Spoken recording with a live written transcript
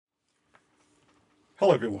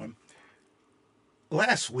Hello everyone.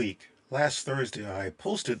 Last Thursday, I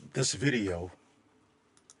posted this video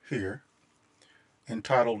here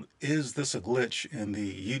entitled, "Is This a Glitch in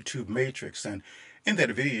the YouTube Matrix?" And in that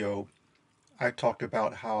video, I talked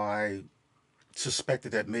about how I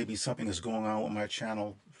suspected that maybe something is going on with my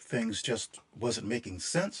channel. Things just wasn't making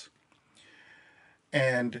sense.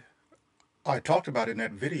 And I talked about in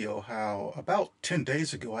that video how about 10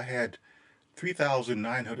 days ago I had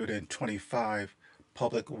 3,925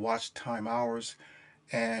 public watch time hours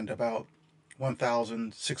and about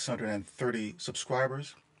 1,630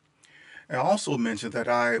 subscribers. I also mentioned that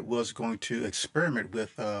I was going to experiment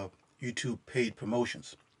with YouTube paid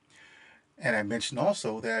promotions. And I mentioned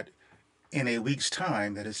also that in a week's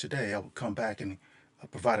time, that is today, I will come back and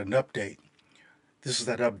provide an update. This is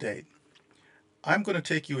that update. I'm going to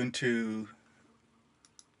take you into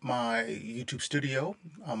my YouTube studio.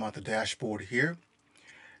 I'm at the dashboard here.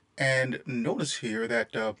 And notice here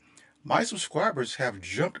that my subscribers have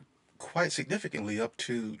jumped quite significantly up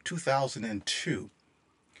to 2002.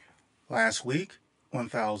 Last week,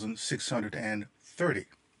 1,630.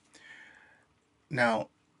 Now,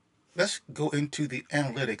 let's go into the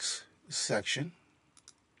analytics section.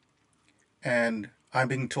 And I'm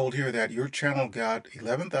being told here that your channel got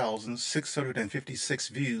 11,656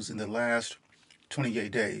 views in the last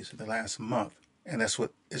 28 days, in the last month. And that's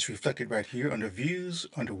what is reflected right here under views,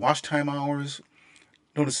 under watch time hours.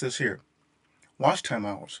 Notice this here. Watch time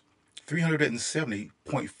hours,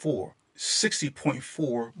 370.4,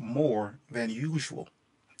 60.4 more than usual.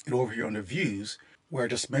 And over here under views, where I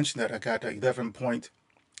just mentioned that I got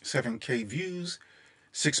 11.7K views,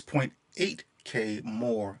 6.8K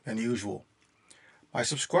more than usual. My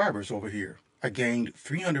subscribers over here, I gained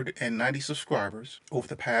 390 subscribers over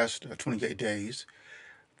the past 28 days.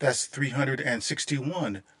 That's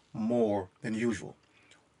 361 more than usual.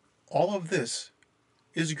 All of this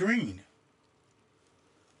is green.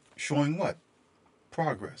 Showing what?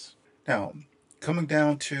 Progress. Now, coming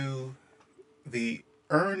down to the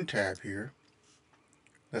Earn tab here,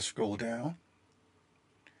 let's scroll down.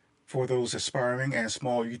 For those aspiring and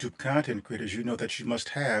small YouTube content creators, you know that you must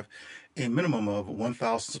have a minimum of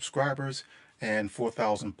 1,000 subscribers and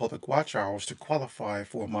 4,000 public watch hours to qualify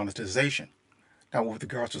for monetization. Now, with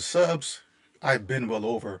regards to subs, I've been well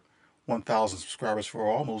over 1,000 subscribers for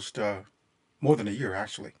almost more than a year,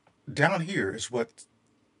 actually. Down here is what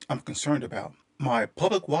I'm concerned about. My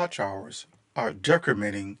public watch hours are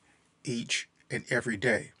decrementing each and every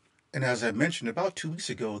day. And as I mentioned about 2 weeks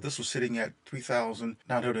ago, this was sitting at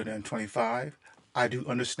 3,925. I do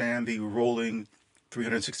understand the rolling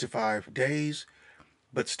 365 days,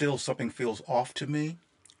 but still something feels off to me.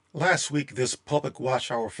 Last week, this public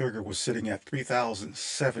watch hour figure was sitting at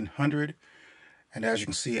 3,700. And as you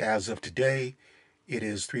can see, as of today, it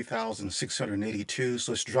is 3,682.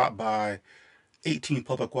 So it's dropped by 18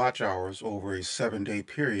 public watch hours over a 7-day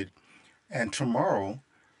period. And tomorrow,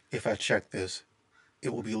 if I check this, it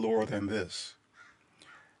will be lower than this.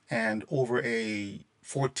 And over a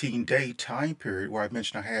 14-day time period where I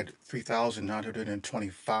mentioned I had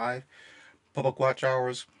 3,925 public watch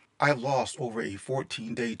hours, I lost over a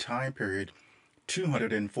 14-day time period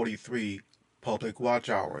 243 public watch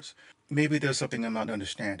hours. Maybe there's something I'm not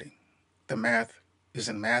understanding. The math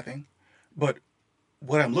isn't mathing, but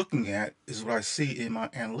what I'm looking at is what I see in my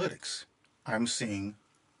analytics. I'm seeing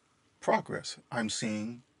progress. I'm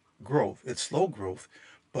seeing growth. It's slow growth,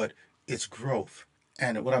 but it's growth.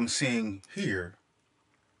 And what I'm seeing here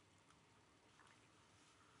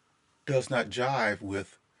does not jive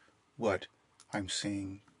with what I'm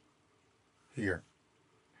seeing here.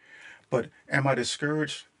 But am I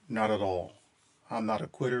discouraged? Not at all. I'm not a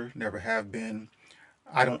quitter, never have been.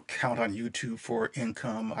 I don't count on YouTube for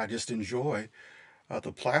income. I just enjoy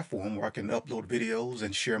the platform where I can upload videos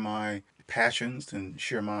and share my passions and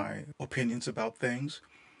share my opinions about things.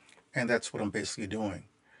 And that's what I'm basically doing.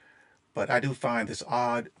 But I do find this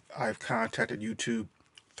odd. I've contacted YouTube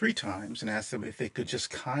 3 times and asked them if they could just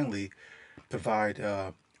kindly provide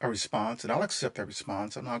a response, and I'll accept that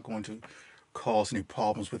response. I'm not going to cause any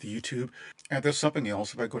problems with YouTube. And there's something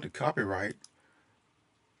else. If I go to copyright,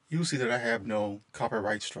 you'll see that I have no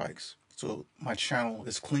copyright strikes. So my channel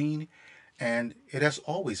is clean, and it has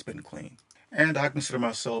always been clean. And I consider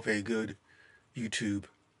myself a good YouTube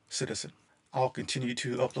citizen. I'll continue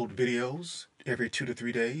to upload videos every 2 to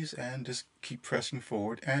 3 days and just keep pressing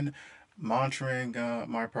forward and monitoring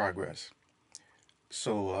my progress.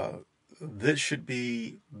 So this should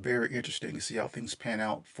be very interesting to see how things pan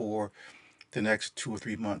out for the next 2 or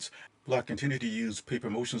 3 months. Will I continue to use paid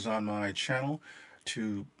promotions on my channel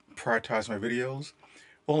to prioritize my videos?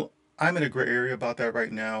 Well, I'm in a gray area about that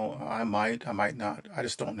right now. I might not. I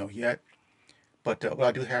just don't know yet. But what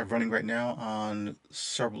I do have running right now on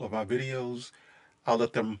several of my videos, I'll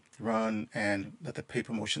let them run and let the paid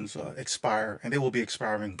promotions expire, and they will be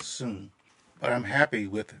expiring soon. But I'm happy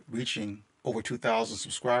with reaching over 2,000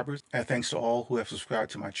 subscribers, and thanks to all who have subscribed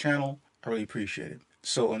to my channel. I really appreciate it.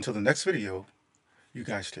 So until the next video, you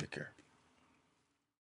guys take care.